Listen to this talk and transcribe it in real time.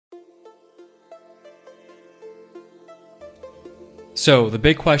So the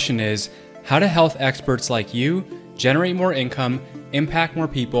big question is, how do health experts like you generate more income, impact more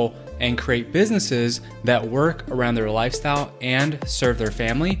people, and create businesses that work around their lifestyle and serve their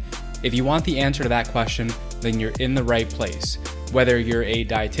family? If you want the answer to that question, then you're in the right place. Whether you're a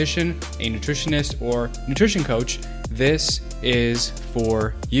dietitian, a nutritionist, or nutrition coach, this is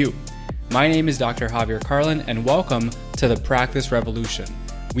for you. My name is Dr. Javier Carlin, and welcome to the Practice Revolution.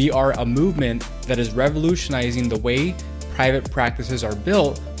 We are a movement that is revolutionizing the way private practices are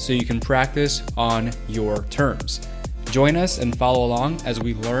built so you can practice on your terms. Join us and follow along as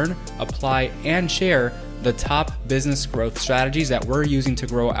we learn, apply, and share the top business growth strategies that we're using to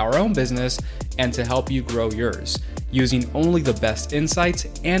grow our own business and to help you grow yours, using only the best insights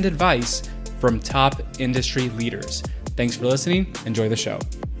and advice from top industry leaders. Thanks for listening. Enjoy the show.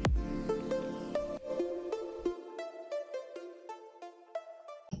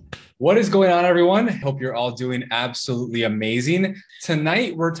 What is going on, everyone? Hope you're all doing absolutely amazing.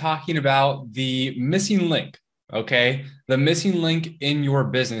 Tonight, we're talking about the missing link, okay? The missing link in your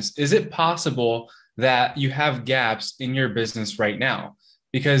business. Is it possible that you have gaps in your business right now?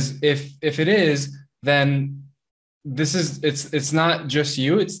 Because if it is, then it's not just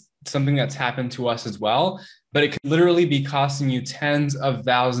you, it's something that's happened to us as well, but it could literally be costing you tens of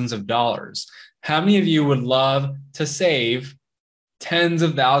thousands of dollars. How many of you would love to save tens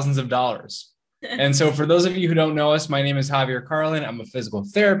of thousands of dollars? And so for those of you who don't know us, my name is Javier Carlin. I'm a physical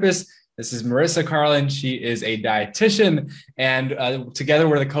therapist. This is Marissa Carlin. She is a dietitian. And together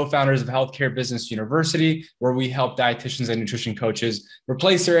we're the co-founders of Healthcare Business University, where we help dietitians and nutrition coaches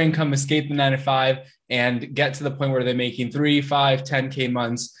replace their income, escape the 9-to-5, and get to the point where they're making 3, 5, 10K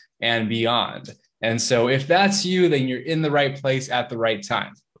months and beyond. And so if that's you, then you're in the right place at the right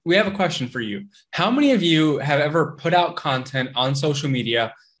time. We have a question for you. How many of you have ever put out content on social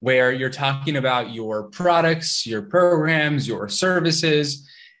media where you're talking about your products, your programs, your services?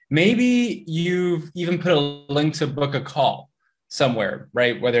 Maybe you've even put a link to book a call somewhere,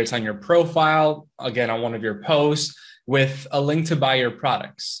 right? Whether it's on your profile, again, on one of your posts, with a link to buy your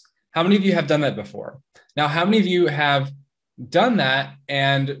products. How many of you have done that before? Now, how many of you have done that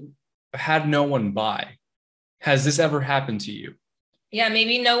and had no one buy? Has this ever happened to you? Yeah,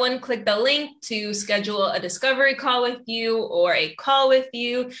 maybe no one clicked the link to schedule a discovery call with you or a call with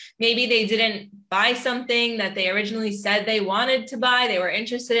you. Maybe they didn't buy something that they originally said they wanted to buy, they were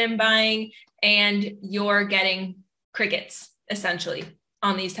interested in buying, and you're getting crickets essentially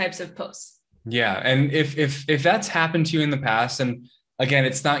on these types of posts. Yeah, and if that's happened to you in the past, and again,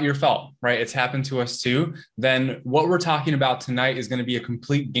 it's not your fault, right? It's happened to us too. Then what we're talking about tonight is going to be a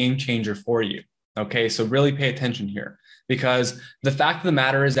complete game changer for you. Okay, so really pay attention here. Because the fact of the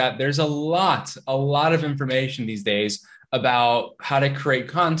matter is that there's a lot of information these days about how to create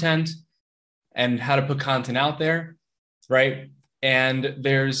content and how to put content out there, right? And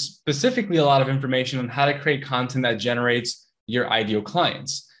there's specifically a lot of information on how to create content that generates your ideal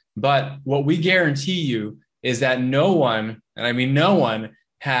clients. But what we guarantee you is that no one, and I mean no one,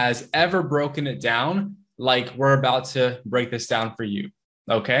 has ever broken it down like we're about to break this down for you,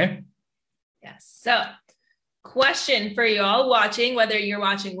 okay? Yes, so question for you all watching, whether you're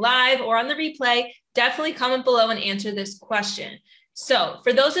watching live or on the replay, definitely comment below and answer this question. So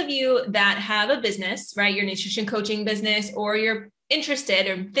for those of you that have a business, right, your nutrition coaching business, or you're interested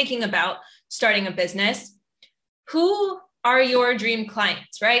or thinking about starting a business, who are your dream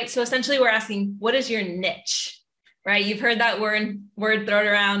clients, right? So essentially we're asking, what is your niche, right? You've heard that word thrown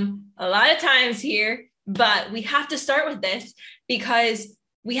around a lot of times here, but we have to start with this because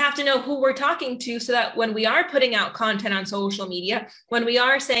we have to know who we're talking to so that when we are putting out content on social media, when we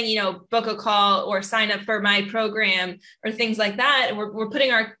are saying, book a call or sign up for my program or things like that, and we're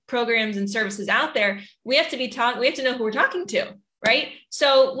putting our programs and services out there, we have to know who we're talking to, right?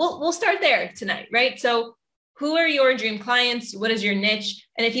 So we'll start there tonight, right? So who are your dream clients? What is your niche?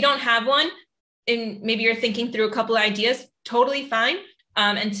 And if you don't have one, and maybe you're thinking through a couple of ideas, totally fine.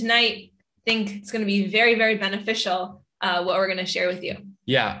 And tonight, I think it's going to be very, very beneficial, what we're going to share with you.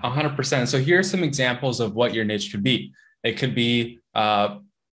 Yeah, 100%. So here are some examples of what your niche could be. It could be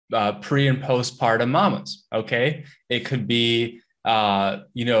pre and postpartum mamas. Okay. It could be,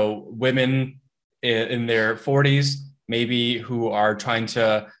 women in their 40s, maybe who are trying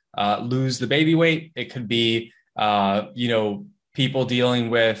to lose the baby weight. It could be, people dealing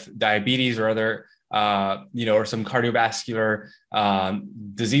with diabetes or other, or some cardiovascular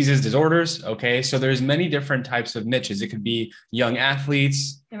disorders. Okay. So there's many different types of niches. It could be young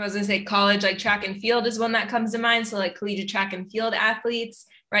athletes. I was going to say college, like track and field is one that comes to mind. So like collegiate track and field athletes,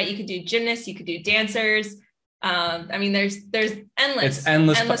 right? You could do gymnasts, you could do dancers, I mean, there's endless. It's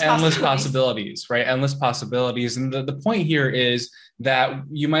endless possibilities, right? Endless possibilities. And the point here is that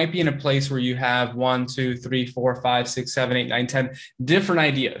you might be in a place where you have 1, 2, 3, 4, 5, 6, 7, 8, 9, 10 different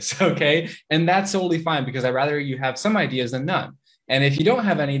ideas. Okay. And that's totally fine, because I'd rather you have some ideas than none. And if you don't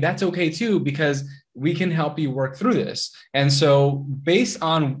have any, that's okay too, because we can help you work through this. And so based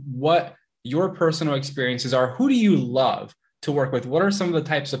on what your personal experiences are, who do you love to work with? What are some of the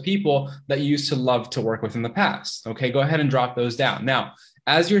types of people that you used to love to work with in the past? Okay, go ahead and drop those down. Now,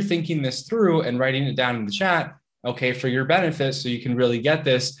 as you're thinking this through and writing it down in the chat, okay, for your benefit, so you can really get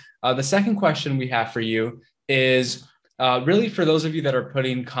this, the second question we have for you is really for those of you that are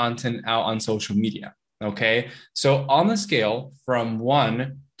putting content out on social media. Okay, so on the scale from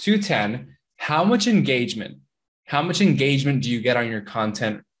 1 to 10, how much engagement do you get on your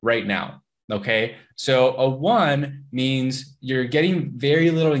content right now? Okay, so a 1 means you're getting very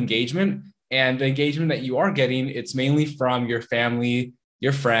little engagement, and the engagement that you are getting, it's mainly from your family,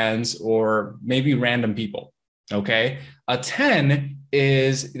 your friends, or maybe random people. Okay, a 10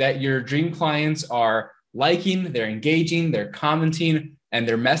 is that your dream clients are liking, they're engaging, they're commenting, and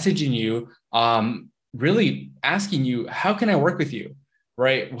they're messaging you, really asking you, how can I work with you?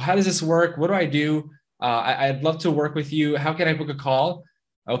 Right? How does this work? What do I do? I'd love to work with you. How can I book a call?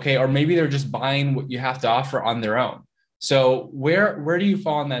 Okay. Or maybe they're just buying what you have to offer on their own. So where do you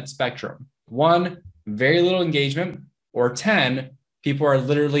fall on that spectrum? 1, very little engagement, or 10, people are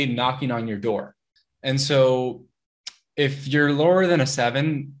literally knocking on your door. And so if you're lower than a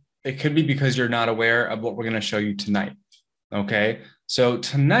 7, it could be because you're not aware of what we're going to show you tonight. Okay. So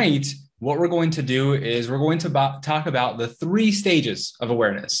tonight, what we're going to do is we're going to talk about the 3 stages of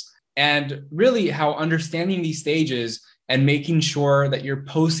awareness, and really how understanding these stages and making sure that you're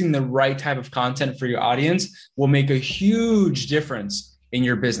posting the right type of content for your audience will make a huge difference in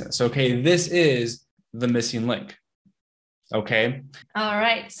your business. Okay. This is the missing link. Okay. All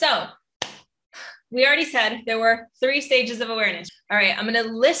right. So we already said there were 3 stages of awareness. All right. I'm going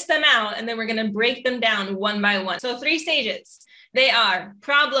to list them out, and then we're going to break them down one by one. So 3 stages. They are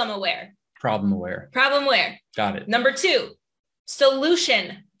problem aware. Problem aware. Got it. Number 2,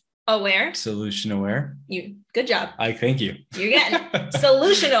 solution aware. Good job. I thank you. You're getting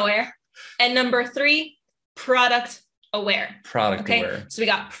solution aware. And number 3, product aware. Aware. So we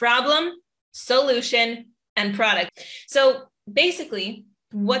got problem, solution, and product. So basically,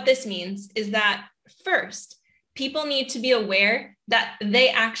 what this means is that first, people need to be aware that they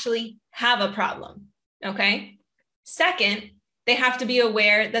actually have a problem. Okay. Second, they have to be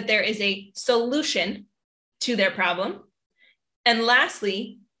aware that there is a solution to their problem. And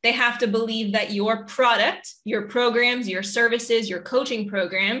lastly, they have to believe that your product, your programs, your services, your coaching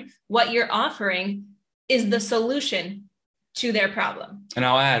program, what you're offering is the solution to their problem. And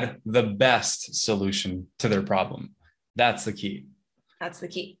I'll add the best solution to their problem. That's the key.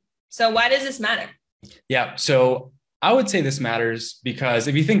 So why does this matter? Yeah. So I would say this matters because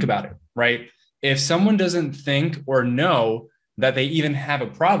if you think about it, right? If someone doesn't think or know that they even have a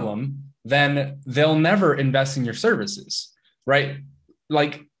problem, then they'll never invest in your services, right?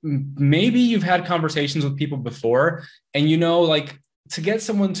 Like maybe you've had conversations with people before, and like to get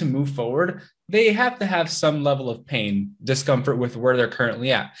someone to move forward, they have to have some level of pain, discomfort with where they're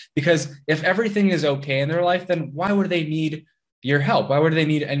currently at. Because if everything is okay in their life, then why would they need your help? Why would they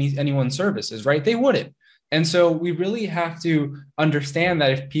need anyone's services, right? They wouldn't. And so we really have to understand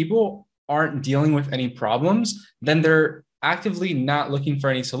that if people aren't dealing with any problems, then they're actively not looking for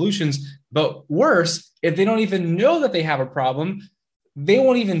any solutions. But worse, if they don't even know that they have a problem, they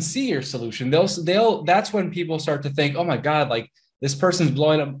won't even see your solution. That's when people start to think, oh my God, like this person's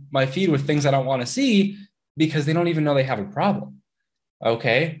blowing up my feed with things I don't want to see, because they don't even know they have a problem.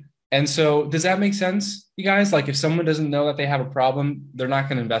 Okay. And so does that make sense, you guys? Like if someone doesn't know that they have a problem, they're not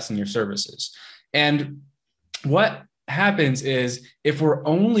going to invest in your services. And what happens is if we're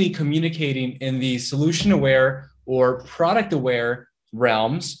only communicating in the solution aware or product aware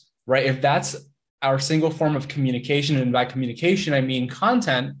realms, right? If that's our single form of communication, and by communication, I mean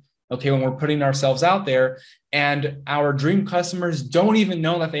content, okay, when we're putting ourselves out there and our dream customers don't even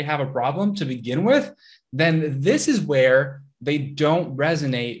know that they have a problem to begin with, then this is where they don't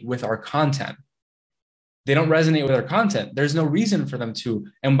resonate with our content. There's no reason for them to.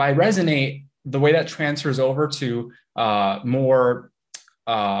 And by resonate, the way that transfers over to more,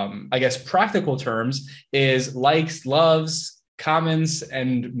 practical terms is likes, loves, comments,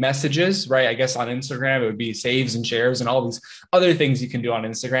 and messages, right? I guess on Instagram, it would be saves and shares and all these other things you can do on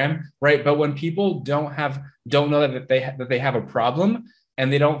Instagram, right? But when people don't know that they have a problem,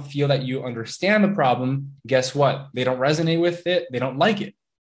 and they don't feel that you understand the problem, guess what? They don't resonate with it. They don't like it.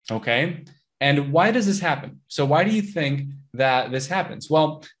 Okay. And why does this happen? So why do you think that this happens?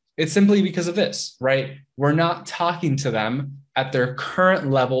 Well, it's simply because of this, right? We're not talking to them at their current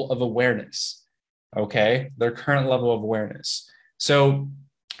level of awareness, okay? Their current level of awareness. So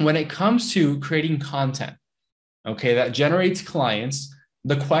when it comes to creating content, okay, that generates clients,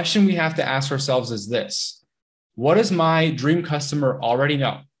 the question we have to ask ourselves is this: what does my dream customer already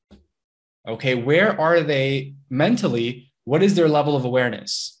know? Okay, where are they mentally? What is their level of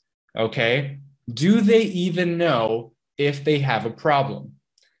awareness? Okay, do they even know if they have a problem?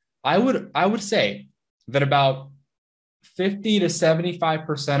 I would say that about 50 to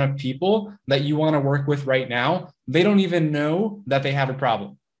 75% of people that you want to work with right now, they don't even know that they have a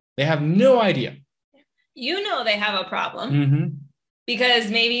problem. They have no idea. You know they have a problem because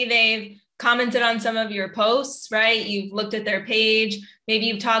maybe they've commented on some of your posts, right? You've looked at their page. Maybe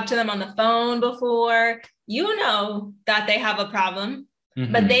you've talked to them on the phone before. You know that they have a problem,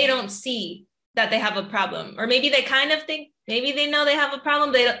 but they don't see that they have a problem. Or maybe they kind of think, maybe they know they have a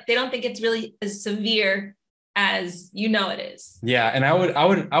problem. They don't think it's really as severe as you know it is. Yeah. And I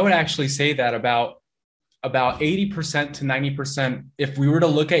would actually say that about 80% to 90%, if we were to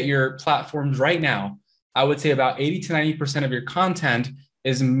look at your platforms right now, I would say about 80 to 90% of your content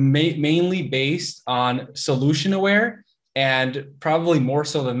is mainly based on solution aware, and probably more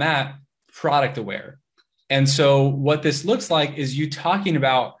so than that, product aware. And so what this looks like is you talking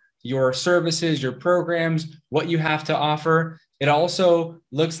about your services, your programs, what you have to offer. It also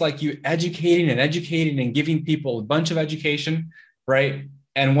looks like you educating and giving people a bunch of education, right?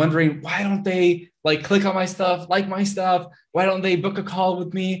 And wondering, why don't they click on my stuff, like my stuff? Why don't they book a call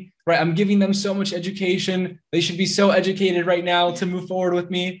with me? Right? I'm giving them so much education. They should be so educated right now to move forward with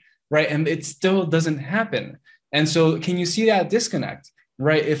me, right? And it still doesn't happen. And so can you see that disconnect,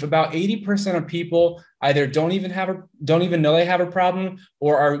 right? If about 80% of people either don't even know they have a problem,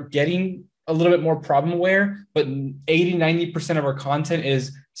 or are getting a little bit more problem aware, but 80, 90% of our content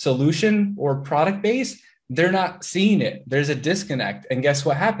is solution or product based, they're not seeing it. There's a disconnect. And guess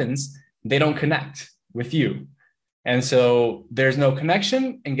what happens? They don't connect with you. And so there's no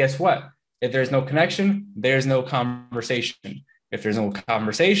connection. And guess what? If there's no connection, there's no conversation. If there's no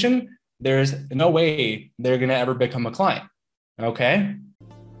conversation, there's no way they're going to ever become a client. Okay.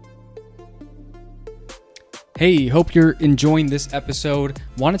 Hey, hope you're enjoying this episode.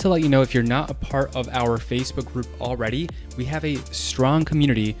 Wanted to let you know, if you're not a part of our Facebook group already, we have a strong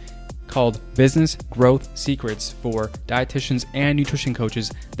community called Business Growth Secrets for dietitians and nutrition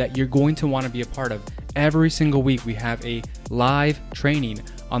coaches that you're going to want to be a part of. Every single week, we have a live training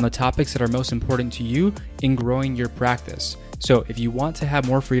on the topics that are most important to you in growing your practice. So if you want to have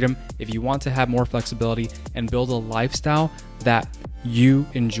more freedom, if you want to have more flexibility and build a lifestyle that you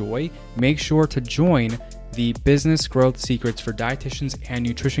enjoy, make sure to join the Business Growth Secrets for Dietitians and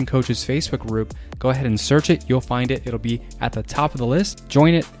Nutrition Coaches Facebook group. Go ahead and search it. You'll find it. It'll be at the top of the list.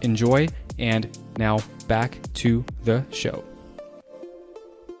 Join it, enjoy, and now back to the show.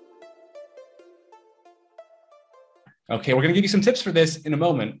 Okay, we're going to give you some tips for this in a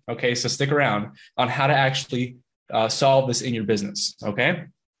moment. Okay, so stick around on how to actually solve this in your business. Okay,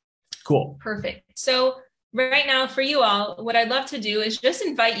 cool. Perfect. So right now, for you all, what I'd love to do is just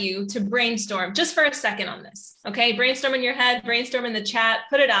invite you to brainstorm just for a second on this. Okay, brainstorm in your head, brainstorm in the chat,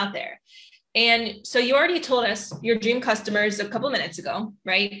 put it out there. And so you already told us your dream customers a couple minutes ago,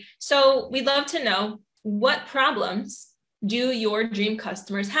 right? So we'd love to know, what problems do your dream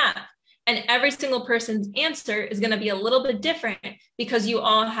customers have? And every single person's answer is going to be a little bit different because you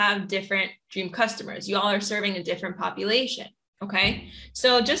all have different dream customers. You all are serving a different population. Okay,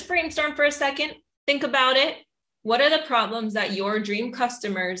 so just brainstorm for a second. Think about it. What are the problems that your dream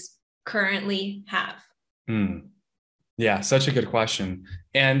customers currently have? Yeah, such a good question.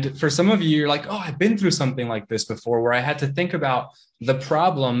 And for some of you, you're like, oh, I've been through something like this before, where I had to think about the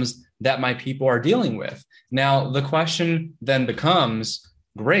problems that my people are dealing with. Now, the question then becomes,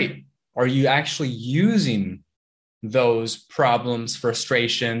 great, are you actually using those problems,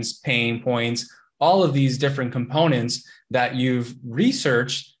 frustrations, pain points, all of these different components that you've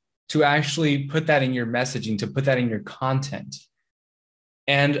researched to actually put that in your messaging, to put that in your content?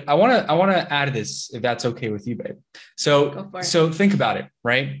 And I want to add this, if that's okay with you, babe. So think about it,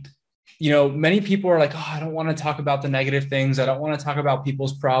 right? You know, many people are like, oh, I don't want to talk about the negative things. I don't want to talk about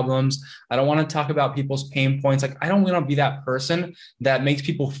people's problems. I don't want to talk about people's pain points. Like, I don't want to be that person that makes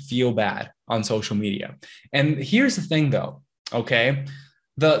people feel bad on social media. And here's the thing though, okay?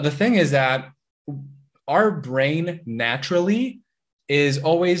 The thing is that our brain naturally is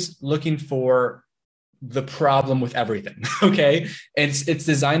always looking for the problem with everything, okay? It's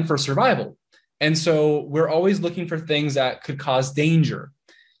designed for survival. And so we're always looking for things that could cause danger.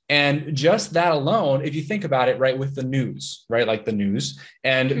 And just that alone, if you think about it, right, with the news, right, like the news,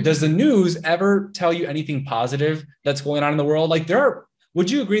 and does the news ever tell you anything positive that's going on in the world? Like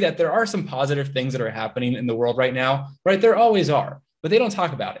would you agree that there are some positive things that are happening in the world right now, right? There always are, but they don't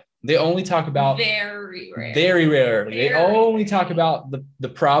talk about it. They only talk about very rare. They only talk about the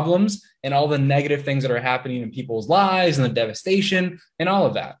problems and all the negative things that are happening in people's lives and the devastation and all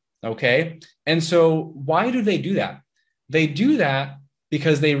of that. Okay. And so why do they do that? They do that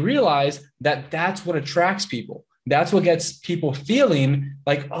because they realize that that's what attracts people. That's what gets people feeling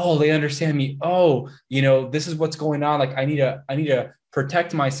like, oh, they understand me. Oh, this is what's going on. Like I need to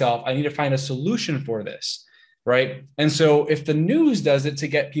protect myself. I need to find a solution for this. Right. And so if the news does it to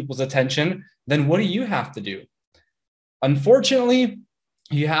get people's attention, then what do you have to do? Unfortunately,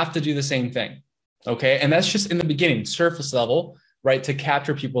 you have to do the same thing. Okay. And that's just in the beginning, surface level, right? To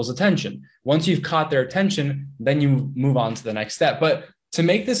capture people's attention. Once you've caught their attention, then you move on to the next step. But to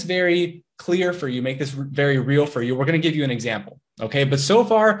make this very clear for you, make this very real for you, we're going to give you an example. Okay. But so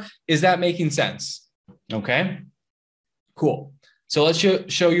far, is that making sense? Okay, cool. So let's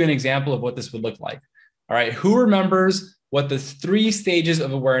show you an example of what this would look like. All right. Who remembers what the 3 stages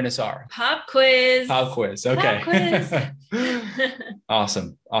of awareness are? Pop quiz. Pop quiz. Okay. Pop quiz.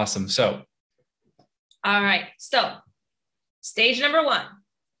 Awesome. So. All right. So stage number 1,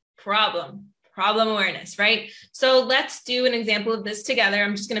 problem awareness, right? So let's do an example of this together.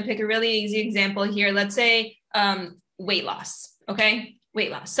 I'm just going to pick a really easy example here. Let's say weight loss. Okay.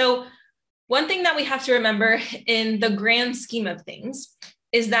 Weight loss. So one thing that we have to remember in the grand scheme of things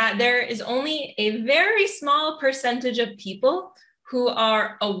is that there is only a very small percentage of people who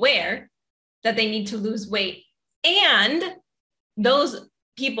are aware that they need to lose weight. And those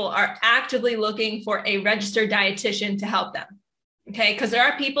people are actively looking for a registered dietitian to help them. Okay, because there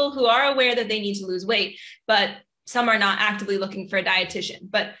are people who are aware that they need to lose weight, but some are not actively looking for a dietitian.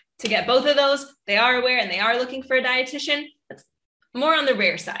 But to get both of those, they are aware and they are looking for a dietitian. That's more on the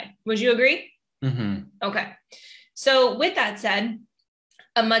rare side. Would you agree? Mm-hmm. Okay. So with that said,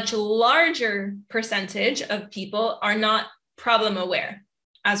 a much larger percentage of people are not problem aware,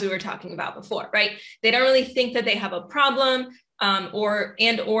 as we were talking about before, right? They don't really think that they have a problem, or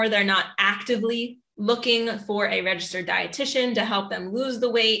they're not actively looking for a registered dietitian to help them lose the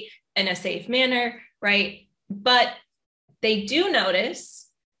weight in a safe manner, right? But they do notice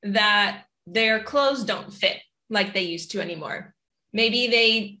that their clothes don't fit like they used to anymore. Maybe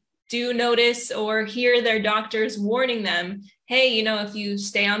they do notice or hear their doctors warning them, hey, if you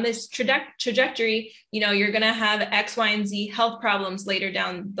stay on this trajectory, you're going to have X, Y, and Z health problems later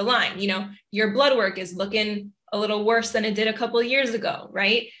down the line. Your blood work is looking a little worse than it did a couple of years ago,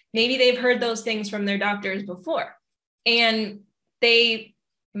 right? Maybe they've heard those things from their doctors before, and they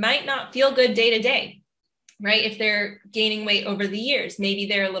might not feel good day to day, right? If they're gaining weight over the years, maybe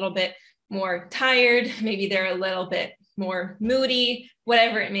they're a little bit more tired, maybe they're a little bit more moody,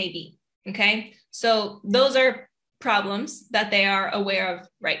 whatever it may be. Okay. So those are problems that they are aware of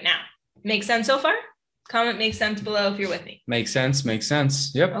right now. Make sense so far? Comment makes sense below if you're with me. Makes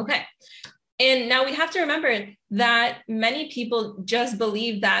sense. Yep. Okay. And now we have to remember that many people just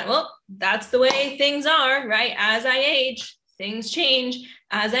believe that, well, that's the way things are, right? As I age, things change.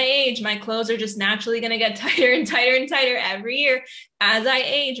 As I age, my clothes are just naturally going to get tighter and tighter and tighter every year. As I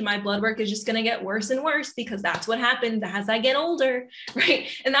age, my blood work is just going to get worse and worse because that's what happens as I get older, right?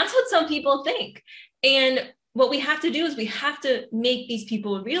 And that's what some people think. And what we have to do is we have to make these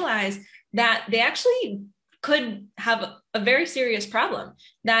people realize that they actually could have a very serious problem,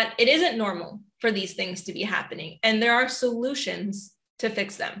 that it isn't normal for these things to be happening. And there are solutions to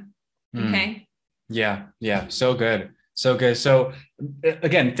fix them. Okay. Yeah. So good. So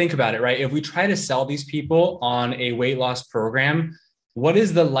again, think about it, right? If we try to sell these people on a weight loss program, what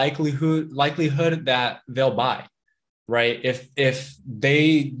is the likelihood that they'll buy, right? If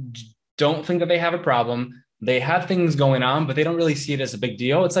they don't think that they have a problem, they have things going on, but they don't really see it as a big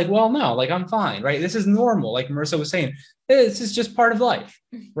deal. It's like, well, no, like I'm fine, right? This is normal. Like Marissa was saying, this is just part of life,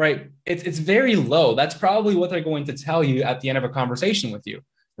 right? It's very low. That's probably what they're going to tell you at the end of a conversation with you,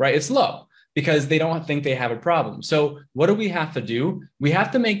 right? It's low because they don't think they have a problem. So what do we have to do? We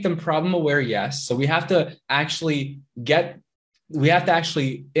have to make them problem aware. Yes. So we have to actually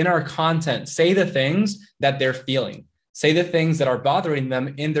in our content, say the things that they're feeling, say the things that are bothering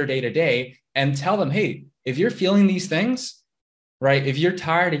them in their day-to-day, and tell them, hey, if you're feeling these things, right? If you're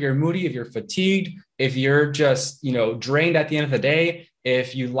tired, if you're moody, if you're fatigued, if you're just, drained at the end of the day,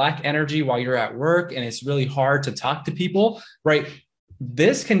 if you lack energy while you're at work and it's really hard to talk to people, right?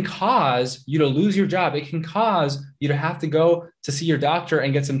 this can cause you to lose your job. It can cause you to have to go to see your doctor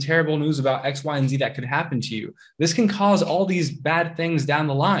and get some terrible news about X, Y, and Z that could happen to you. This can cause all these bad things down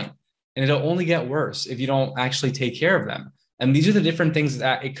the line, and it'll only get worse if you don't actually take care of them. And these are the different things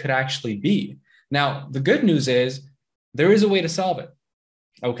that it could actually be. Now, the good news is there is a way to solve it.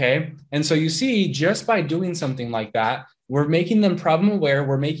 Okay. And so you see, just by doing something like that, we're making them problem aware.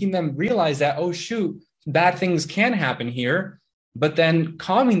 We're making them realize that, oh, shoot, bad things can happen here. But then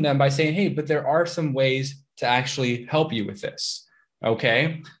calming them by saying, hey, but there are some ways to actually help you with this.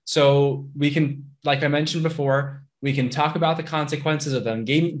 Okay. So we can, like I mentioned before, we can talk about the consequences of them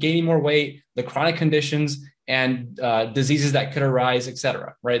gaining more weight, the chronic conditions and diseases that could arise, et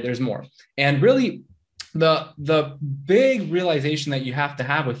cetera, right? There's more. And really the big realization that you have to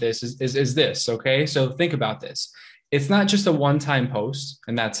have with this is this. Okay. So think about this. It's not just a one-time post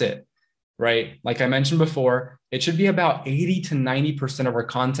and that's it. Right? Like I mentioned before, it should be about 80 to 90% of our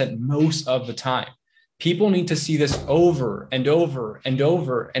content most of the time. People need to see this over and over and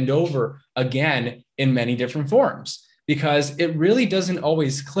over and over again in many different forms because it really doesn't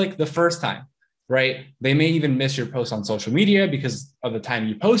always click the first time, right? They may even miss your post on social media because of the time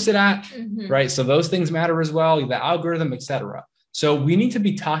you post it at, right? So those things matter as well, the algorithm, etc. So we need to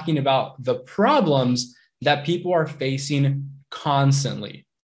be talking about the problems that people are facing constantly.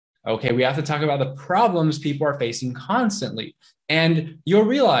 Okay, we have to talk about the problems people are facing constantly. And you'll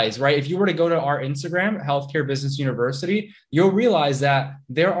realize, right, if you were to go to our Instagram, Healthcare Business University, you'll realize that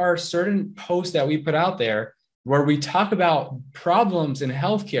there are certain posts that we put out there where we talk about problems in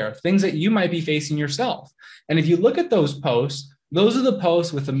healthcare, things that you might be facing yourself. And if you look at those posts, those are the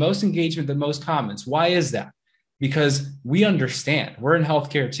posts with the most engagement, the most comments. Why is that? Because we understand. We're in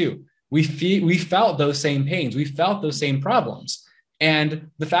healthcare too. We felt those same pains. We felt those same problems. And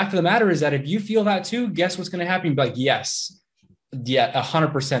the fact of the matter is that if you feel that too, guess what's going to happen? You'll be like, yes, yeah,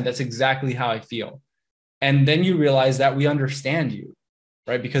 100%. That's exactly how I feel. And then you realize that we understand you,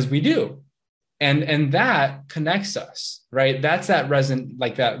 right? Because we do. And that connects us, right? That's that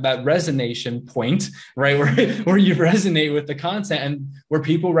resonation point, right? Where you resonate with the content and where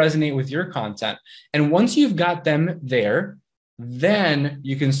people resonate with your content. And once you've got them there, then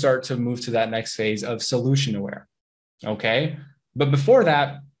you can start to move to that next phase of solution aware. Okay. But before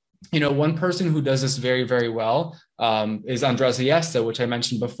that, one person who does this very, very well is Andres Iniesta, which I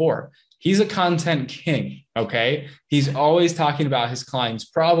mentioned before. He's a content king, okay? He's always talking about his clients'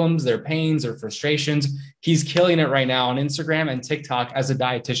 problems, their pains, their frustrations. He's killing it right now on Instagram and TikTok as a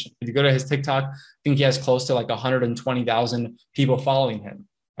dietitian. If you go to his TikTok, I think he has close to like 120,000 people following him,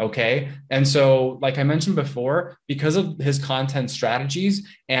 okay? And so, like I mentioned before, because of his content strategies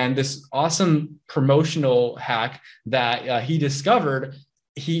and this awesome promotional hack that he discovered,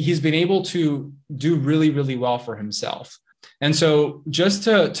 he's been able to do really, really well for himself. And so just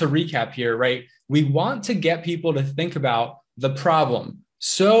to recap here, right, we want to get people to think about the problem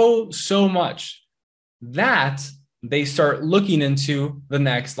so much that they start looking into the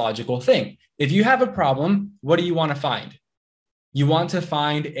next logical thing. If you have a problem, what do you want to find? You want to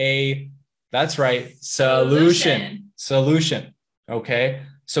find that's right, solution. Okay.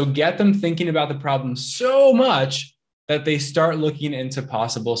 So get them thinking about the problem so much that they start looking into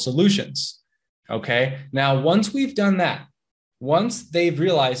possible solutions. Okay. Now, once we've done that, once they've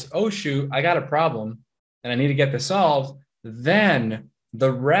realized, oh, shoot, I got a problem and I need to get this solved, then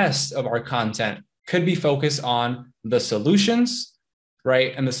the rest of our content could be focused on the solutions,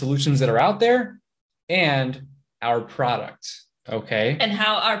 right? And the solutions that are out there and our product. Okay. And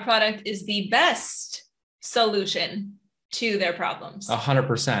how our product is the best solution to their problems.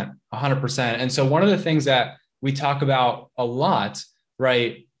 100%. And so one of the things that we talk about a lot,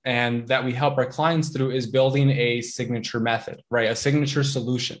 right, and that we help our clients through is building a signature method, right? A signature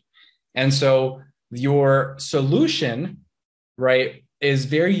solution. And so your solution, right, is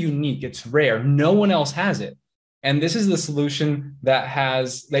very unique. It's rare. No one else has it. And this is the solution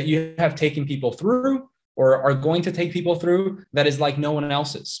that you have taken people through or are going to take people through that is like no one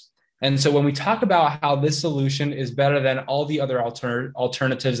else's. And so when we talk about how this solution is better than all the other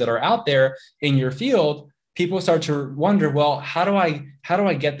alternatives that are out there in your field, people start to wonder, well, how do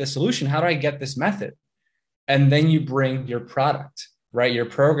I get this solution? How do I get this method? And then you bring your product, right? Your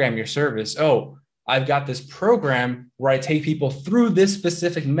program, your service. Oh, I've got this program where I take people through this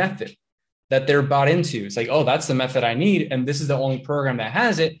specific method that they're bought into. It's like, oh, that's the method I need. And this is the only program that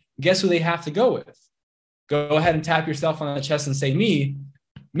has it. Guess who they have to go with? Go ahead and tap yourself on the chest and say, me,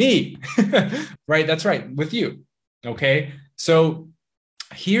 right? That's right. With you. Okay. So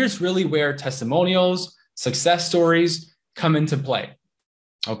here's really where testimonials, success stories come into play.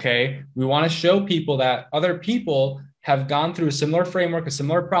 Okay. We want to show people that other people have gone through a similar framework, a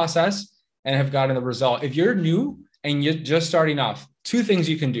similar process, and have gotten the result. If you're new and you're just starting off, two things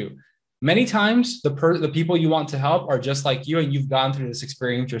you can do. Many times the people you want to help are just like you and you've gone through this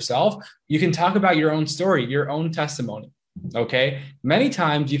experience yourself. You can talk about your own story, your own testimony. Okay. Many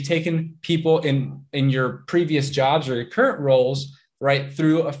times you've taken people in your previous jobs or your current roles, right,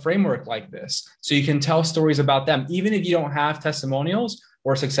 through a framework like this. So you can tell stories about them. Even if you don't have testimonials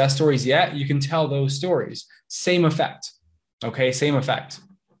or success stories yet, you can tell those stories. Same effect. Okay. Same effect.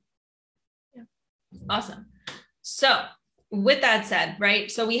 Yeah. Awesome. So with that said,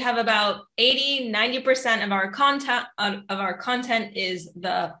 right, so we have about 90% of our content is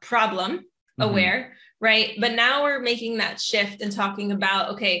the problem aware, right? But now we're making that shift and talking about,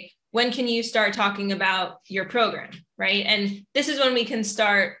 okay, when can you start talking about your program, right? And this is when we can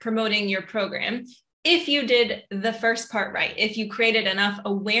start promoting your program. If you did the first part right, if you created enough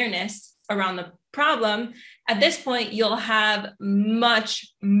awareness around the problem, at this point, you'll have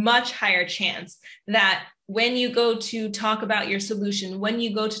much, much higher chance that when you go to talk about your solution, when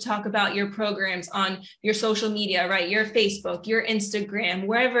you go to talk about your programs on your social media, right, your Facebook, your Instagram,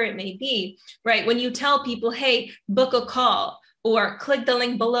 wherever it may be, right, when you tell people, hey, book a call or click the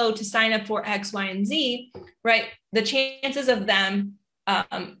link below to sign up for X, Y, and Z, right, the chances of them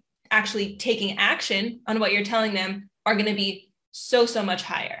actually taking action on what you're telling them are going to be so much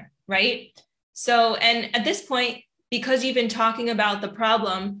higher, right? So, and at this point, because you've been talking about the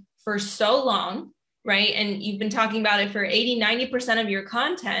problem for so long, right, and you've been talking about it for 90% of your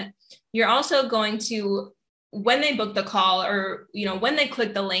content, you're also going to, when they book the call or, when they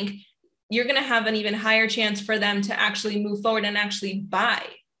click the link, you're going to have an even higher chance for them to actually move forward and actually buy,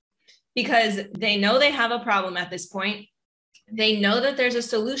 because they know they have a problem at this point. They know that there's a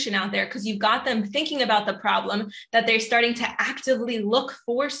solution out there because you've got them thinking about the problem, that they're starting to actively look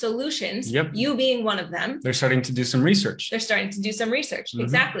for solutions, Yep. You being one of them. They're starting to do some research.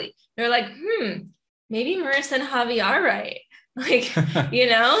 Exactly. They're like, maybe Marissa and Javi are right. Like,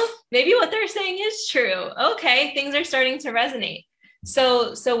 maybe what they're saying is true. Okay, things are starting to resonate.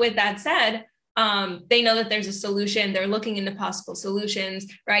 So with that said, they know that there's a solution. They're looking into possible solutions,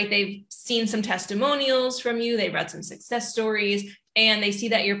 right? They've seen some testimonials from you. They've read some success stories, and they see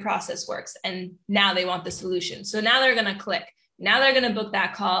that your process works. And now they want the solution. So now they're going to click. Now they're going to book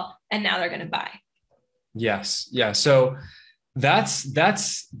that call, and now they're going to buy. Yes. Yeah. So that's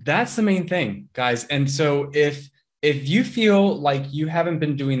the main thing, guys. And so if you feel like you haven't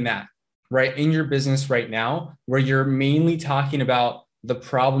been doing that, right, in your business right now, where you're mainly talking about the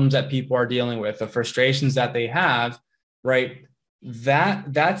problems that people are dealing with, the frustrations that they have, right,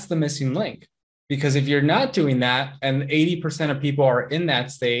 that's the missing link. Because if you're not doing that and 80% of people are in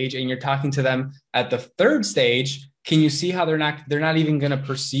that stage and you're talking to them at the third stage, can you see how they're not even going to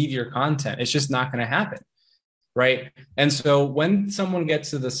perceive your content? It's just not going to happen. Right. And so when someone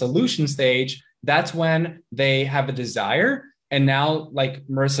gets to the solution stage, that's when they have a desire. And now, like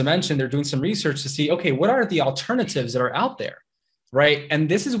Marissa mentioned, they're doing some research to see, okay, what are the alternatives that are out there? Right. And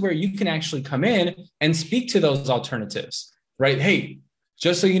this is where you can actually come in and speak to those alternatives. Right. Hey,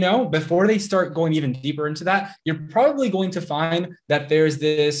 just so you know, before they start going even deeper into that, you're probably going to find that there's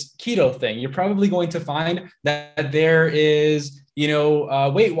this keto thing. You're probably going to find that there is,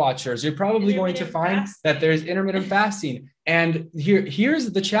 Weight Watchers. You're probably going to find that there's intermittent fasting. And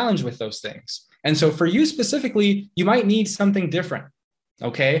here's the challenge with those things. And so for you specifically, you might need something different.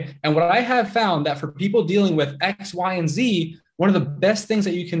 Okay. And what I have found that for people dealing with X, Y, and Z, one of the best things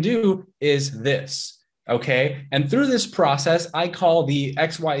that you can do is this. Okay. And through this process, I call the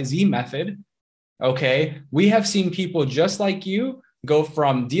XYZ method. Okay. We have seen people just like you go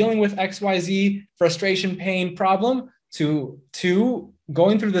from dealing with XYZ frustration, pain, problem to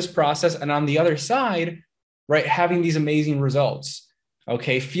going through this process. And on the other side, right, having these amazing results.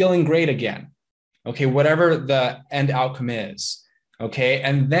 Okay. Feeling great again. Okay. Whatever the end outcome is. Okay.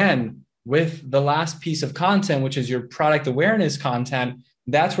 And then with the last piece of content, which is your product awareness content,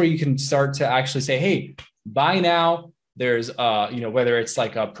 that's where you can start to actually say, hey, buy now. There's, whether it's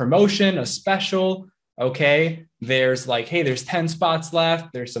like a promotion, a special, okay. There's like, hey, there's 10 spots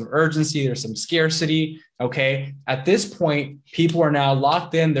left. There's some urgency. There's some scarcity. Okay. At this point, people are now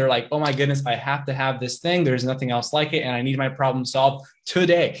locked in. They're like, oh my goodness, I have to have this thing. There's nothing else like it. And I need my problem solved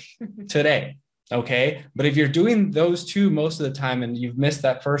today. Okay. But if you're doing those two most of the time and you've missed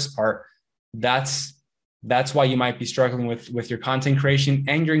that first part, that's why you might be struggling with your content creation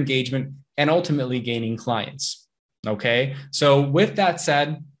and your engagement and ultimately gaining clients. Okay. So with that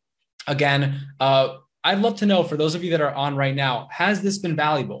said, again, I'd love to know, for those of you that are on right now, has this been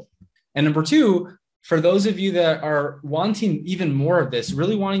valuable? And number two, for those of you that are wanting even more of this,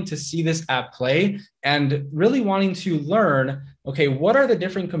 really wanting to see this at play and really wanting to learn, okay, what are the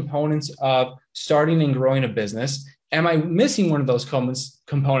different components of starting and growing a business? Am I missing one of those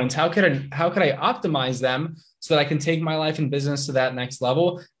components? How could I optimize them so that I can take my life and business to that next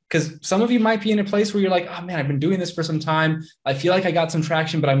level? Because some of you might be in a place where you're like, oh man, I've been doing this for some time. I feel like I got some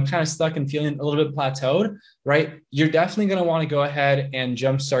traction, but I'm kind of stuck and feeling a little bit plateaued, right? You're definitely going to want to go ahead and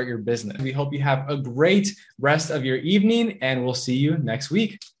jumpstart your business. We hope you have a great rest of your evening, and we'll see you next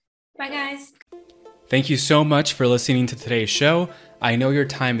week. Bye, guys. Thank you so much for listening to today's show. I know your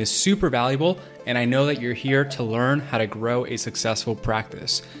time is super valuable, and I know that you're here to learn how to grow a successful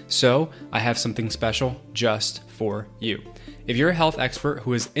practice. So I have something special just for you. If you're a health expert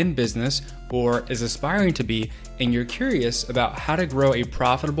who is in business or is aspiring to be, and you're curious about how to grow a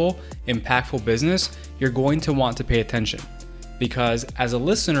profitable, impactful business, you're going to want to pay attention. Because as a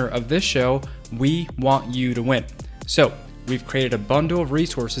listener of this show, we want you to win. So we've created a bundle of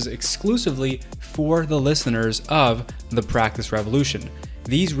resources exclusively for the listeners of The Practice Revolution.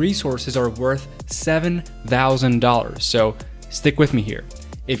 These resources are worth $7,000. So stick with me here.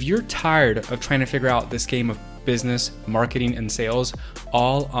 If you're tired of trying to figure out this game of business, marketing, and sales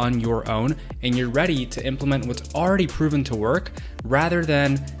all on your own, and you're ready to implement what's already proven to work rather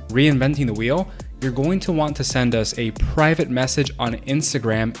than reinventing the wheel, you're going to want to send us a private message on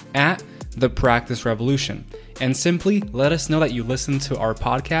Instagram at The Practice Revolution, and simply let us know that you listened to our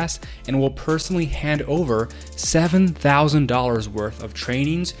podcast, and we'll personally hand over $7,000 worth of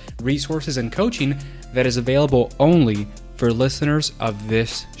trainings, resources, and coaching that is available only for listeners of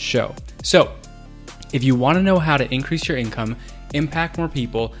this show. So if you want to know how to increase your income, impact more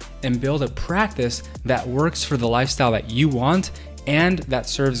people, and build a practice that works for the lifestyle that you want and that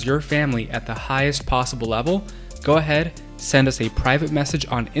serves your family at the highest possible level, go ahead, send us a private message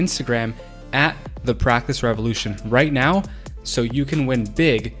on Instagram at The Practice Revolution right now so you can win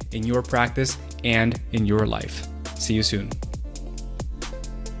big in your practice and in your life. See you soon.